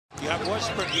That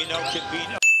Westbrook, you know, can beat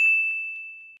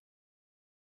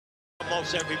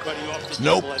almost everybody off the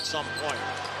table at some point.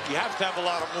 You have to have a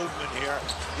lot of movement here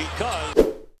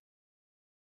because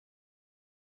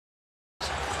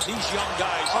these young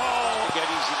guys get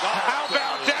easy. How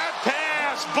about that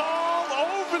pass? Ball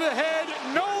over the head.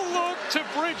 No look to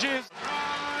Bridges.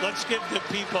 Let's give the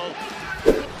people.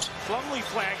 Plumlee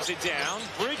flags it down.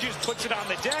 Bridges puts it on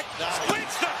the deck.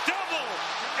 Splits the double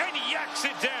and yaks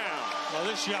it down. Well,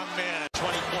 this young man,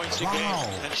 20 points a game,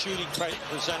 and shooting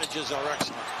percentages are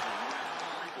excellent.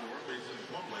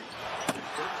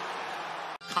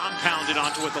 Compounded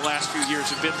onto what the last few years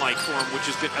have been like for him, which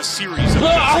has been a series of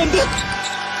Westbrook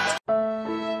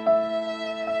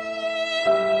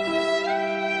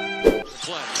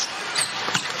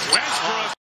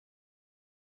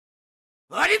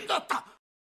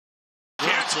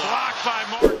gets blocked by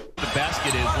Martin. The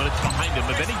basket is when it's behind him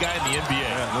of any guy in the NBA.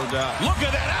 Yeah, no doubt. Look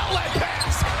at that outlet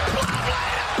pass.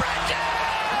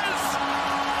 Bridges!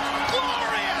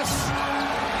 Glorious!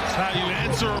 That's how you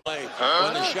answer.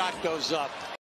 When the shot goes up.